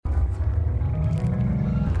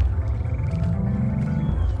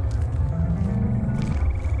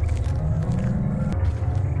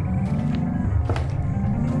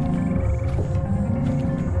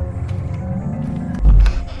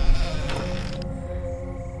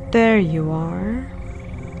There you are.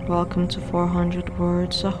 Welcome to 400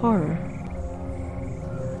 Words of Horror.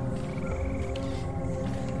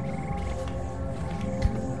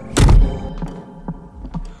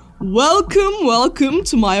 Welcome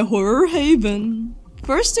to my horror haven.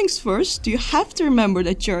 First things first, you have to remember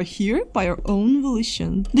that you're here by your own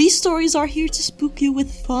volition. These stories are here to spook you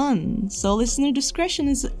with fun, so listener discretion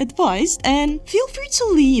is advised, and feel free to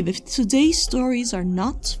leave if today's stories are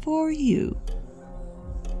not for you.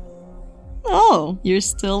 Oh, you're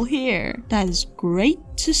still here. That is great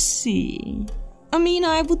to see. I mean,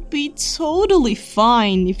 I would be totally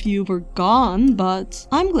fine if you were gone, but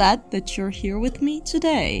I'm glad that you're here with me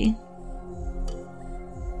today.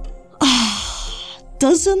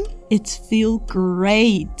 Doesn't it feel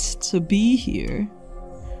great to be here?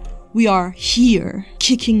 We are here,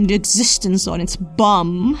 kicking the existence on its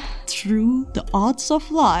bum through the odds of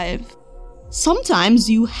life. Sometimes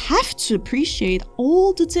you have to appreciate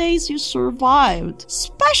all the days you survived,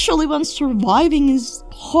 especially when surviving is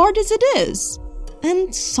hard as it is.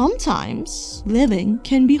 And sometimes living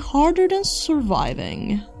can be harder than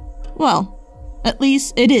surviving. Well, at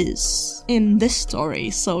least it is in this story,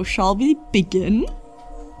 so shall we begin?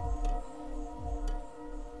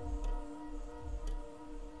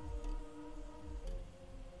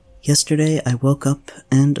 Yesterday I woke up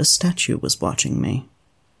and a statue was watching me.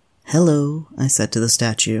 "Hello," I said to the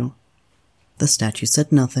statue. The statue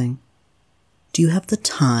said nothing. "Do you have the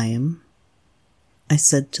time?" I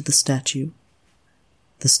said to the statue.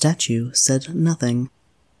 The statue said nothing.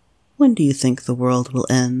 "When do you think the world will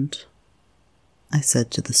end?" I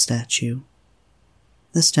said to the statue.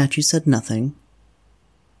 The statue said nothing.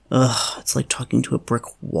 "Ugh, it's like talking to a brick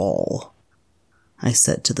wall," I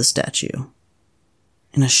said to the statue.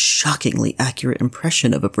 In a shockingly accurate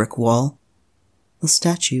impression of a brick wall, the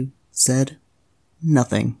statue said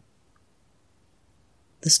nothing.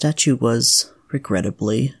 The statue was,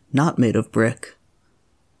 regrettably, not made of brick.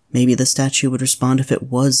 Maybe the statue would respond if it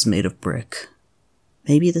was made of brick.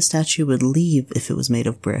 Maybe the statue would leave if it was made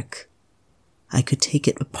of brick. I could take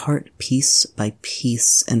it apart piece by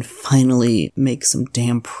piece and finally make some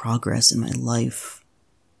damn progress in my life.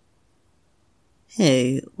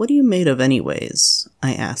 "Hey, what are you made of anyways?"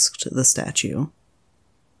 I asked the statue.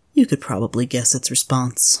 You could probably guess its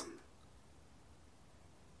response.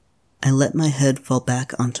 I let my head fall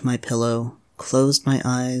back onto my pillow, closed my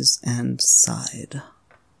eyes, and sighed.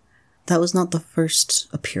 That was not the first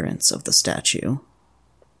appearance of the statue.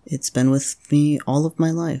 It's been with me all of my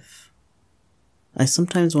life. I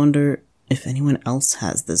sometimes wonder if anyone else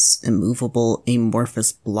has this immovable,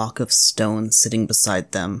 amorphous block of stone sitting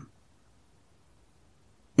beside them.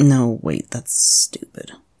 No, wait, that's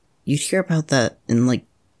stupid. You'd hear about that in,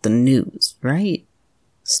 the news, right?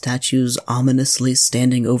 Statues ominously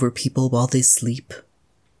standing over people while they sleep.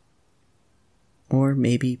 Or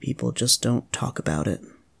maybe people just don't talk about it.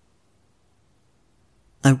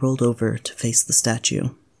 I rolled over to face the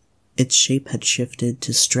statue. Its shape had shifted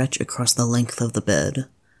to stretch across the length of the bed.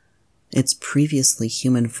 Its previously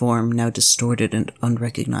human form now distorted and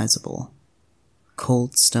unrecognizable.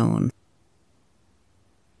 Cold stone.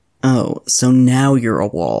 "Oh, so now you're a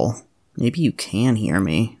wall. Maybe you can hear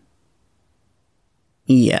me."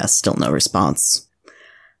 Yeah, still no response.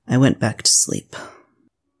 I went back to sleep.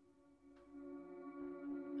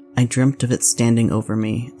 I dreamt of it standing over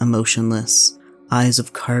me, emotionless, eyes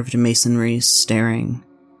of carved masonry staring.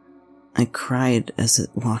 I cried as it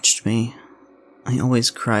watched me. I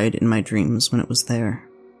always cried in my dreams when it was there.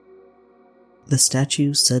 The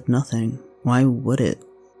statue said nothing. Why would it?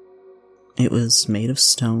 It was made of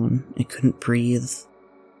stone. It couldn't breathe.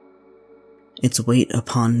 Its weight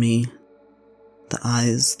upon me. The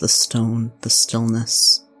eyes, the stone, the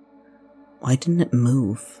stillness. Why didn't it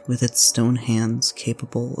move with its stone hands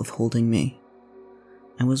capable of holding me?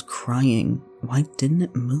 I was crying. Why didn't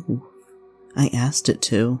it move? I asked it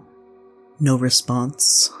to. No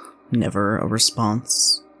response. Never a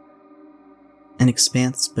response. An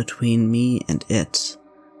expanse between me and it.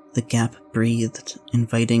 The gap breathed,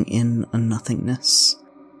 inviting in a nothingness.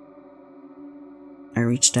 I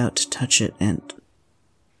reached out to touch it, and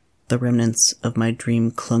the remnants of my dream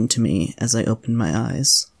clung to me as I opened my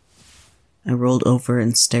eyes. I rolled over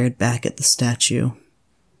and stared back at the statue.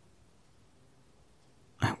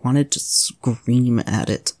 I wanted to scream at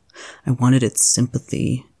it. I wanted its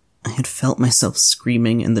sympathy. I had felt myself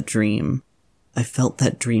screaming in the dream. I felt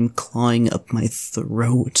that dream clawing up my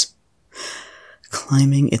throat,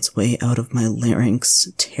 climbing its way out of my larynx,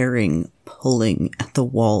 tearing, pulling at the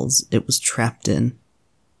walls it was trapped in.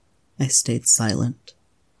 I stayed silent.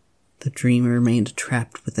 The dream remained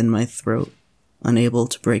trapped within my throat, unable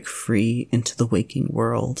to break free into the waking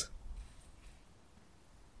world.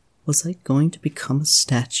 Was I going to become a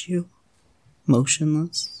statue?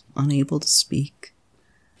 Motionless, unable to speak.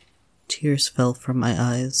 Tears fell from my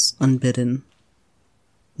eyes, unbidden.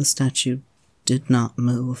 The statue did not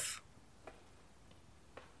move.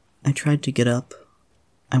 I tried to get up.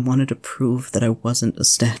 I wanted to prove that I wasn't a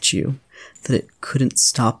statue, that it couldn't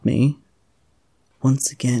stop me.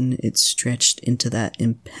 Once again, it stretched into that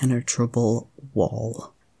impenetrable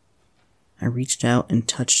wall. I reached out and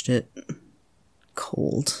touched it.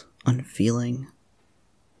 Cold, unfeeling.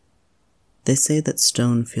 They say that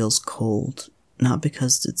stone feels cold, not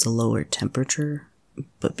because it's a lower temperature,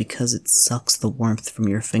 but because it sucks the warmth from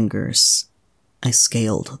your fingers. I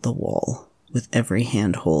scaled the wall. With every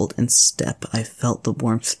handhold and step, I felt the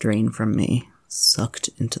warmth drain from me, sucked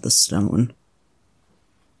into the stone.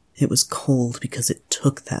 It was cold because it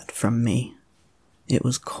took that from me. It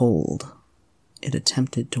was cold. It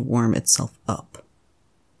attempted to warm itself up.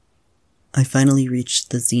 I finally reached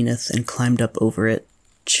the zenith and climbed up over it,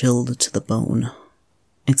 chilled to the bone.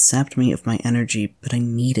 It sapped me of my energy, but I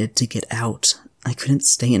needed to get out. I couldn't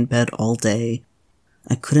stay in bed all day.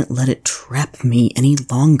 I couldn't let it trap me any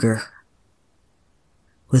longer.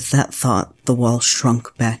 With that thought, the wall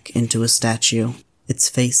shrunk back into a statue, its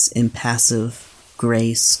face impassive,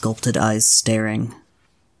 gray, sculpted eyes staring.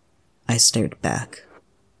 I stared back.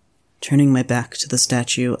 Turning my back to the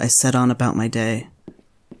statue, I set on about my day.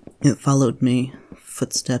 It followed me,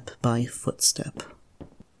 footstep by footstep.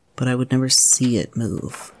 But I would never see it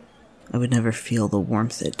move. I would never feel the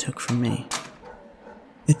warmth it took from me.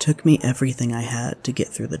 It took me everything I had to get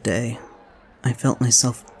through the day. I felt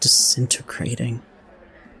myself disintegrating.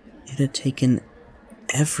 It had taken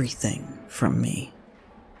everything from me.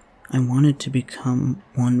 I wanted to become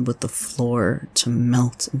one with the floor, to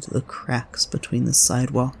melt into the cracks between the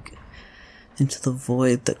sidewalk, into the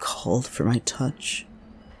void that called for my touch.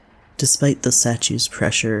 Despite the statue's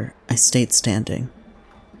pressure, I stayed standing.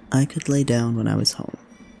 I could lay down when I was home.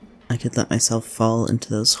 I could let myself fall into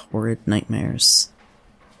those horrid nightmares.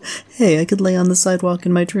 Hey, I could lay on the sidewalk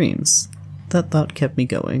in my dreams. That thought kept me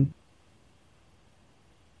going.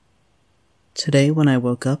 Today, when I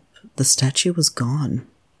woke up, the statue was gone.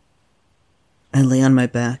 I lay on my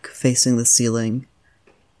back, facing the ceiling.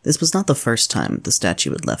 This was not the first time the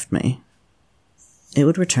statue had left me. It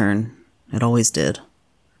would return. It always did.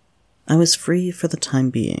 I was free for the time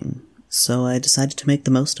being, so I decided to make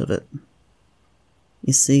the most of it.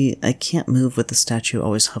 You see, I can't move with the statue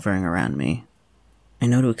always hovering around me. I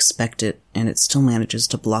know to expect it, and it still manages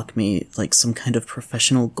to block me like some kind of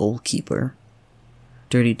professional goalkeeper.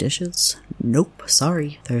 Dirty dishes? Nope,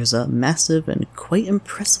 sorry. There's a massive and quite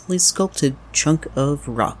impressively sculpted chunk of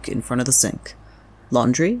rock in front of the sink.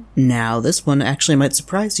 Laundry? Now this one actually might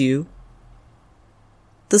surprise you.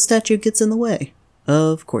 The statue gets in the way.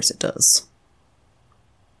 Of course it does.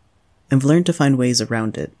 I've learned to find ways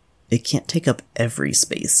around it. It can't take up every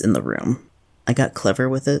space in the room. I got clever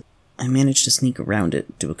with it. I managed to sneak around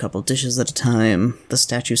it, do a couple dishes at a time. The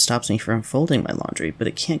statue stops me from folding my laundry, but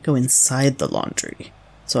it can't go inside the laundry.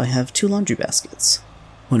 So I have 2 laundry baskets.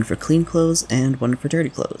 One for clean clothes and one for dirty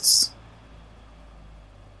clothes.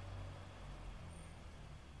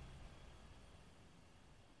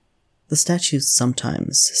 The statue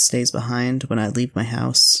sometimes stays behind when I leave my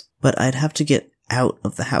house, but I'd have to get out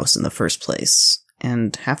of the house in the first place,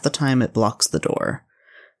 and half the time it blocks the door.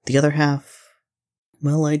 The other half,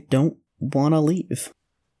 well, I don't want to leave.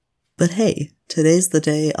 But hey, today's the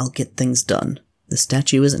day I'll get things done. The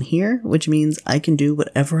statue isn't here, which means I can do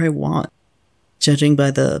whatever I want. Judging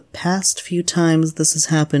by the past few times this has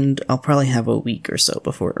happened, I'll probably have a week or so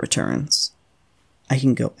before it returns. I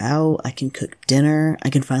can go out, I can cook dinner, I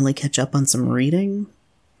can finally catch up on some reading.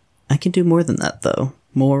 I can do more than that, though.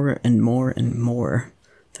 More and more and more.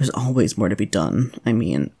 There's always more to be done. I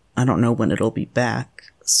mean, I don't know when it'll be back,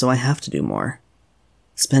 so I have to do more.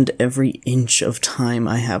 Spend every inch of time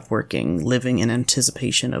I have working, living in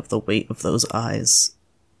anticipation of the weight of those eyes.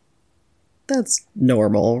 That's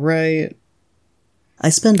normal, right? I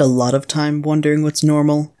spend a lot of time wondering what's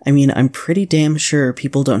normal. I mean, I'm pretty damn sure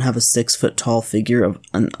people don't have a 6-foot-tall figure of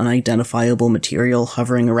an unidentifiable material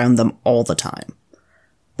hovering around them all the time.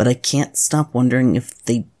 But I can't stop wondering if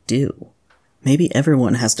they do. Maybe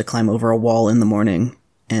everyone has to climb over a wall in the morning,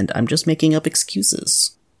 and I'm just making up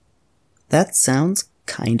excuses. That sounds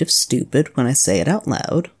kind of stupid when I say it out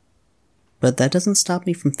loud, but that doesn't stop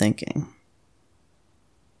me from thinking.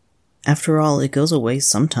 After all, it goes away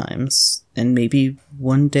sometimes, and maybe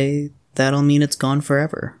one day that'll mean it's gone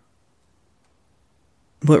forever.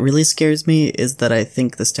 What really scares me is that I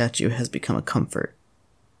think the statue has become a comfort.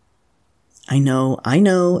 I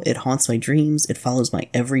know, it haunts my dreams, it follows my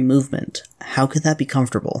every movement. How could that be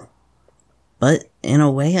comfortable? But in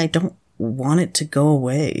a way, I don't want it to go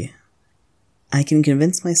away. I can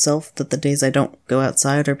convince myself that the days I don't go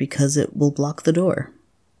outside are because it will block the door.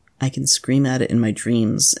 I can scream at it in my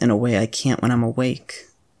dreams in a way I can't when I'm awake.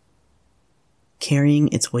 Carrying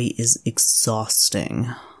its weight is exhausting,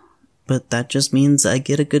 but that just means I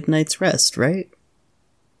get a good night's rest, right?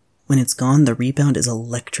 When it's gone, the rebound is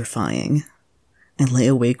electrifying. I lay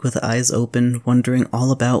awake with eyes open, wondering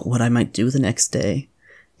all about what I might do the next day.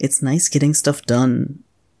 It's nice getting stuff done,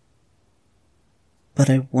 but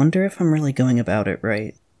I wonder if I'm really going about it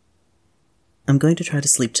right. I'm going to try to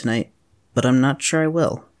sleep tonight, but I'm not sure I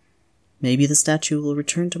will. Maybe the statue will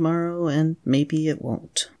return tomorrow, and maybe it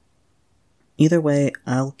won't. Either way,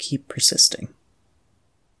 I'll keep persisting.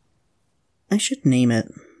 I should name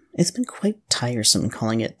it. It's been quite tiresome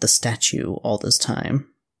calling it the statue all this time.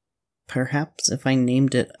 Perhaps if I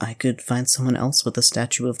named it, I could find someone else with a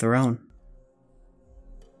statue of their own.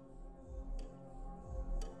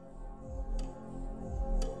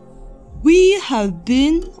 We have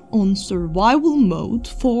been on survival mode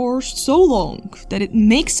for so long that it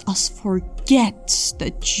makes us forget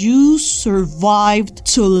that you survived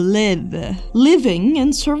to live. Living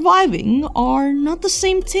and surviving are not the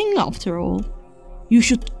same thing after all. You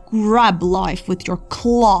should grab life with your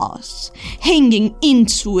claws, hanging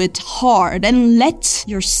into it hard, and let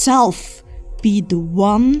yourself be the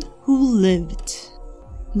one who lived.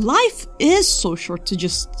 Life is so short to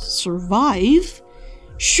just survive.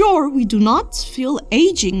 Sure, we do not feel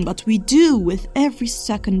aging, but we do with every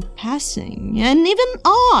second passing. And even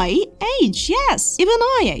I age, yes, even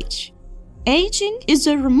I age. Aging is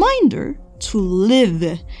a reminder to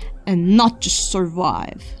live and not just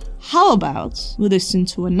survive. How about we listen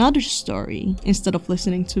to another story instead of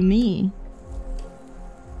listening to me?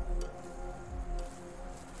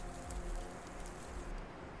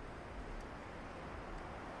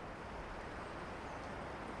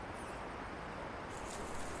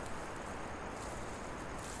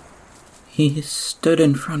 He stood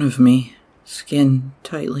in front of me, skin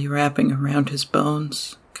tightly wrapping around his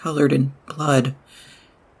bones, colored in blood.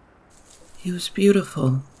 He was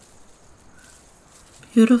beautiful.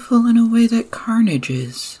 Beautiful in a way that carnage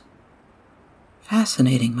is.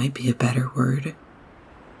 Fascinating might be a better word.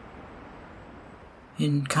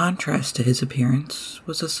 In contrast to his appearance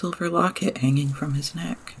was a silver locket hanging from his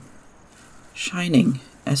neck, shining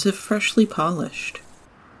as if freshly polished.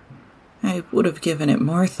 I would have given it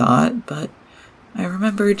more thought, but I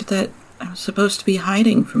remembered that I was supposed to be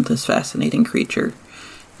hiding from this fascinating creature,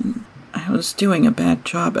 and I was doing a bad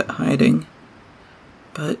job at hiding.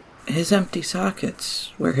 But his empty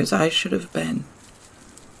sockets, where his eyes should have been,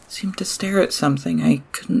 seemed to stare at something I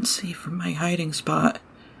couldn't see from my hiding spot.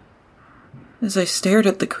 As I stared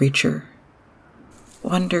at the creature,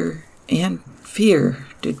 wonder and fear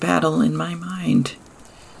did battle in my mind.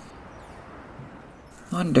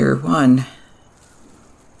 Wonder won.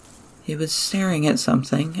 He was staring at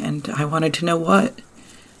something, and I wanted to know what.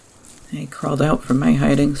 I crawled out from my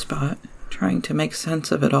hiding spot, trying to make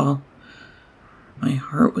sense of it all. My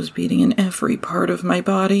heart was beating in every part of my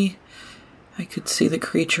body. I could see the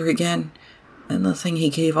creature again, and the thing he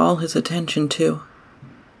gave all his attention to.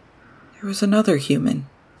 There was another human,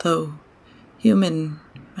 though human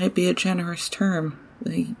might be a generous term.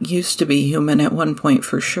 They used to be human at one point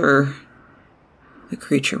for sure. The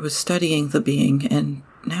creature was studying the being, and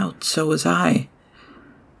now so was I.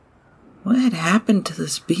 What had happened to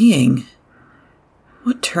this being?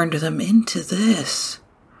 What turned them into this?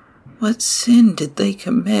 What sin did they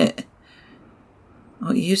commit?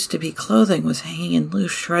 What used to be clothing was hanging in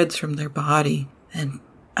loose shreds from their body, and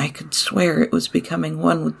I could swear it was becoming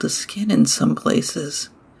one with the skin in some places.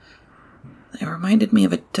 They reminded me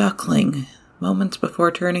of a duckling, moments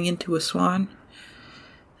before turning into a swan.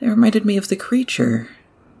 They reminded me of the creature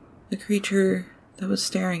that was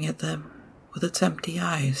staring at them with its empty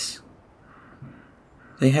eyes.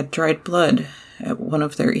 They had dried blood at one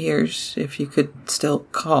of their ears, if you could still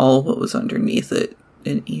call what was underneath it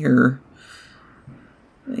an ear.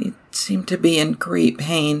 They seemed to be in great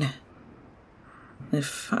pain.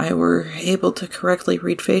 If I were able to correctly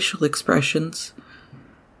read facial expressions,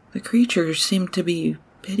 the creature seemed to be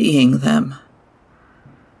pitying them.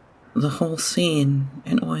 The whole scene,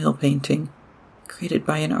 an oil painting, created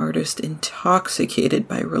by an artist intoxicated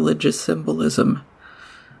by religious symbolism.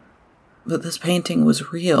 But this painting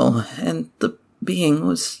was real, and the being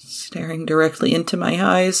was staring directly into my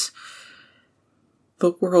eyes.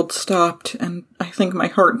 The world stopped, and I think my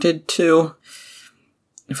heart did too.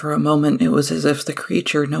 For a moment, it was as if the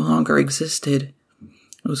creature no longer existed.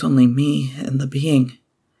 It was only me and the being.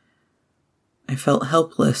 I felt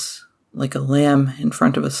helpless, like a lamb in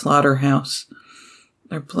front of a slaughterhouse.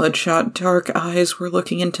 Their bloodshot, dark eyes were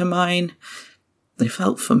looking into mine. They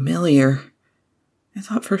felt familiar. I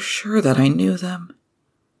thought for sure that I knew them.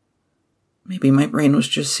 Maybe my brain was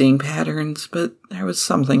just seeing patterns, but there was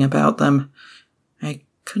something about them. I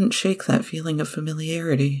couldn't shake that feeling of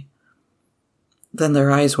familiarity. Then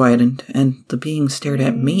their eyes widened, and the being stared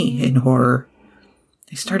at me in horror.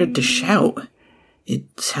 They started to shout.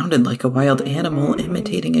 It sounded like a wild animal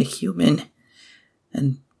imitating a human.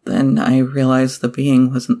 And then I realized the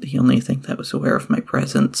being wasn't the only thing that was aware of my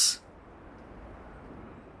presence.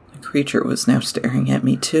 The creature was now staring at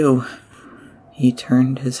me too. He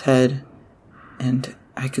turned his head, and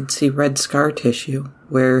I could see red scar tissue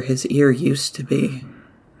where his ear used to be.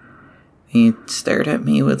 He stared at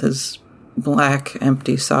me with his black,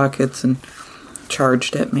 empty sockets and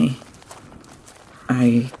charged at me.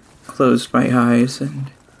 I closed my eyes,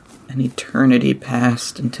 and an eternity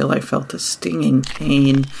passed until I felt a stinging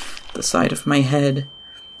pain at the side of my head.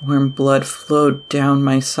 Warm blood flowed down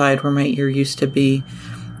my side where my ear used to be,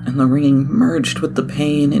 and the ringing merged with the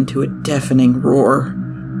pain into a deafening roar.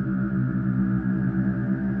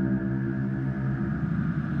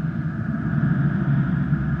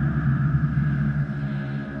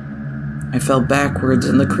 I fell backwards,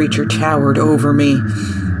 and the creature towered over me.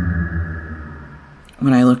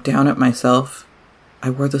 When I looked down at myself, I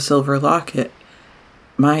wore the silver locket.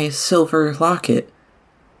 My silver locket,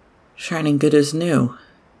 shining good as new.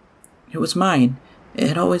 It was mine. It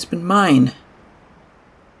had always been mine.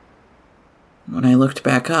 When I looked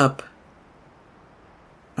back up,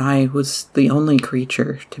 I was the only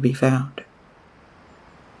creature to be found.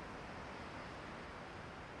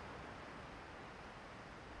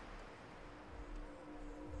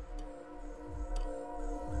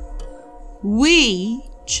 We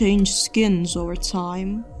change skins over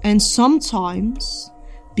time, and sometimes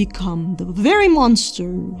become the very monster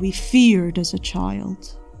we feared as a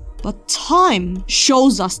child. But time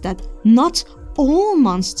shows us that not all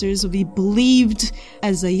monsters we believed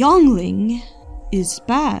as a youngling is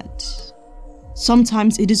bad.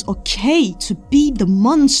 Sometimes it is okay to be the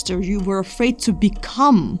monster you were afraid to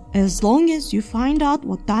become, as long as you find out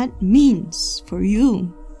what that means for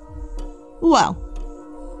you. Well,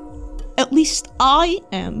 at least I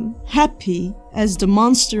am happy as the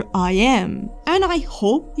monster I am, and I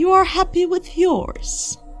hope you are happy with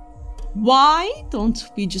yours. Why don't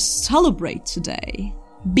we just celebrate today,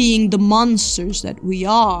 being the monsters that we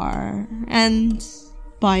are, and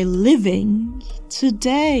by living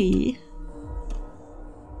today?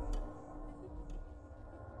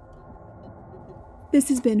 This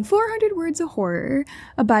has been 400 Words of Horror,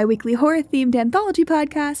 a bi-weekly horror-themed anthology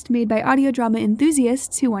podcast made by audio drama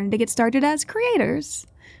enthusiasts who wanted to get started as creators.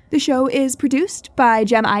 The show is produced by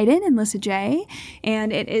Jem Iden and Lissa J,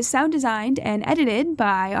 and it is sound designed and edited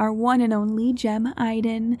by our one and only Jem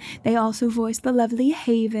Iden. They also voice the lovely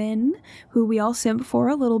Haven, who we all simp for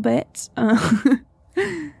a little bit.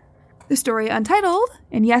 The story Untitled,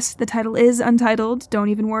 and yes, the title is Untitled, don't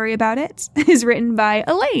even worry about it, is written by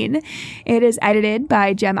Elaine. It is edited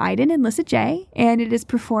by Jem Iden and Lissa J, and it is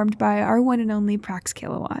performed by our one and only Prax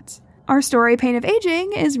Kilowatt. Our story Pain of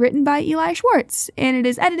Aging is written by Eli Schwartz, and it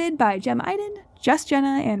is edited by Jem Iden, Just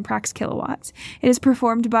Jenna, and Prax Kilowatt. It is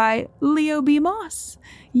performed by Leo B. Moss.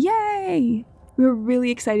 Yay! We were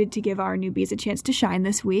really excited to give our newbies a chance to shine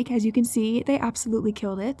this week. As you can see, they absolutely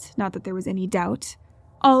killed it, not that there was any doubt.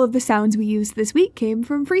 All of the sounds we used this week came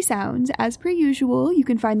from Free Sounds. As per usual, you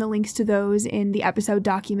can find the links to those in the episode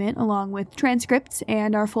document, along with transcripts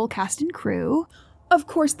and our full cast and crew. Of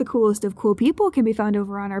course, the coolest of cool people can be found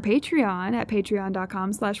over on our Patreon at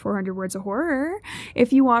patreon.com/400wordsofhorror.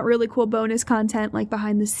 If you want really cool bonus content like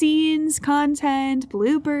behind the scenes content,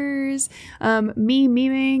 bloopers, me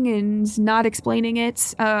memeing and not explaining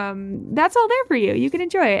it, that's all there for you. You can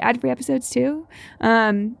enjoy it. Ad-free episodes too.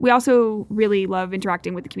 We also really love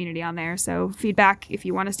interacting with the community on there, so feedback, if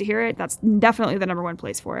you want us to hear it, that's definitely the number one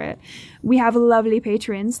place for it. We have lovely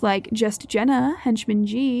patrons like Just Jenna, Henchman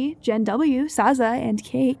G, Jen W, Saza, and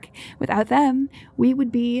Cake. Without them, we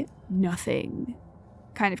would be nothing.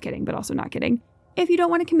 Kind of kidding, but also not kidding. If you don't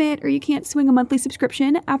want to commit or you can't swing a monthly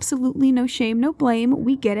subscription, absolutely no shame, no blame.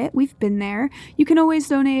 We get it. We've been there. You can always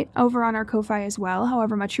donate over on our Ko-Fi as well,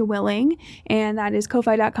 however much you're willing, and that is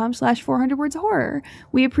ko-fi.com/400wordsofhorror.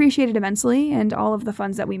 We appreciate it immensely, and all of the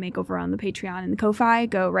funds that we make over on the Patreon and the Ko-Fi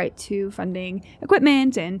go right to funding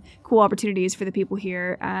equipment and cool opportunities for the people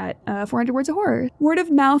here at 400 Words of Horror. Word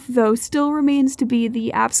of mouth, though, still remains to be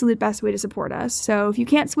the absolute best way to support us, so if you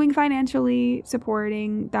can't swing financially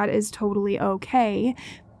supporting, that is totally okay. way,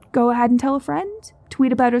 go ahead and tell a friend.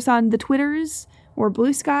 Tweet about us on the Twitters or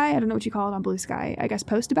Blue Sky. I don't know what you call it on Blue Sky. I guess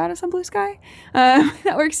post about us on Blue Sky.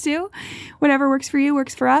 That works too. Whatever works for you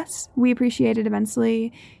works for us. We appreciate it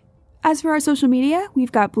immensely. As for our social media,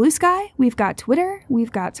 we've got Blue Sky, we've got Twitter,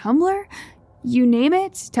 we've got Tumblr. You name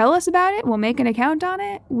it, tell us about it, we'll make an account on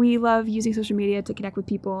it. We love using social media to connect with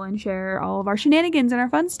people and share all of our shenanigans and our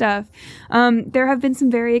fun stuff. There have been some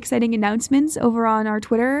very exciting announcements over on our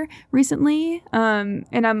Twitter recently, and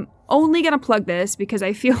I'm only going to plug this because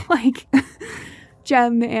I feel like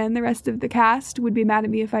Jem and the rest of the cast would be mad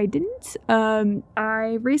at me if I didn't.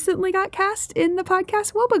 I recently got cast in the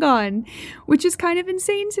podcast Wobegon, which is kind of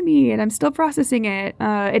insane to me, and I'm still processing it.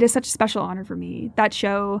 It is such a special honor for me. That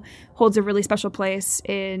show holds a really special place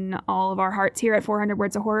in all of our hearts here at 400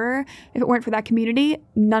 Words of Horror. If it weren't for that community,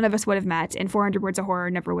 none of us would have met, and 400 Words of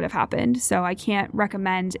Horror never would have happened. So I can't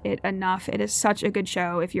recommend it enough. It is such a good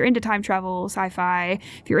show. If you're into time travel, sci-fi,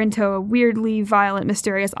 if you're into weirdly violent,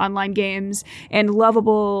 mysterious online games, and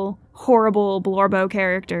lovable, horrible Blorbo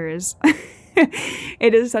characters.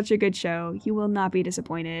 It is such a good show. You will not be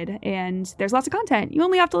disappointed. And there's lots of content. You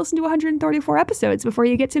only have to listen to 134 episodes before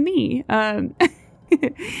you get to me.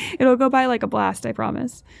 It'll go by like a blast, I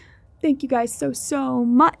promise. Thank you guys so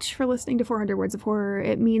much for listening to 400 Words of Horror.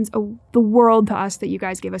 It means the world to us that you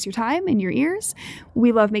guys give us your time and your ears.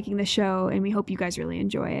 We love making this show, and we hope you guys really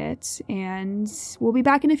enjoy it. And we'll be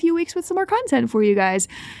back in a few weeks with some more content for you guys.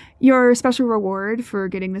 Your special reward for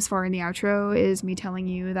getting this far in the outro is me telling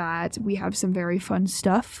you that we have some very fun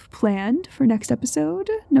stuff planned for next episode.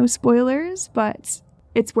 No spoilers, but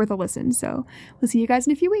it's worth a listen. So we'll see you guys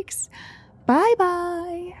in a few weeks.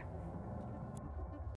 Bye-bye.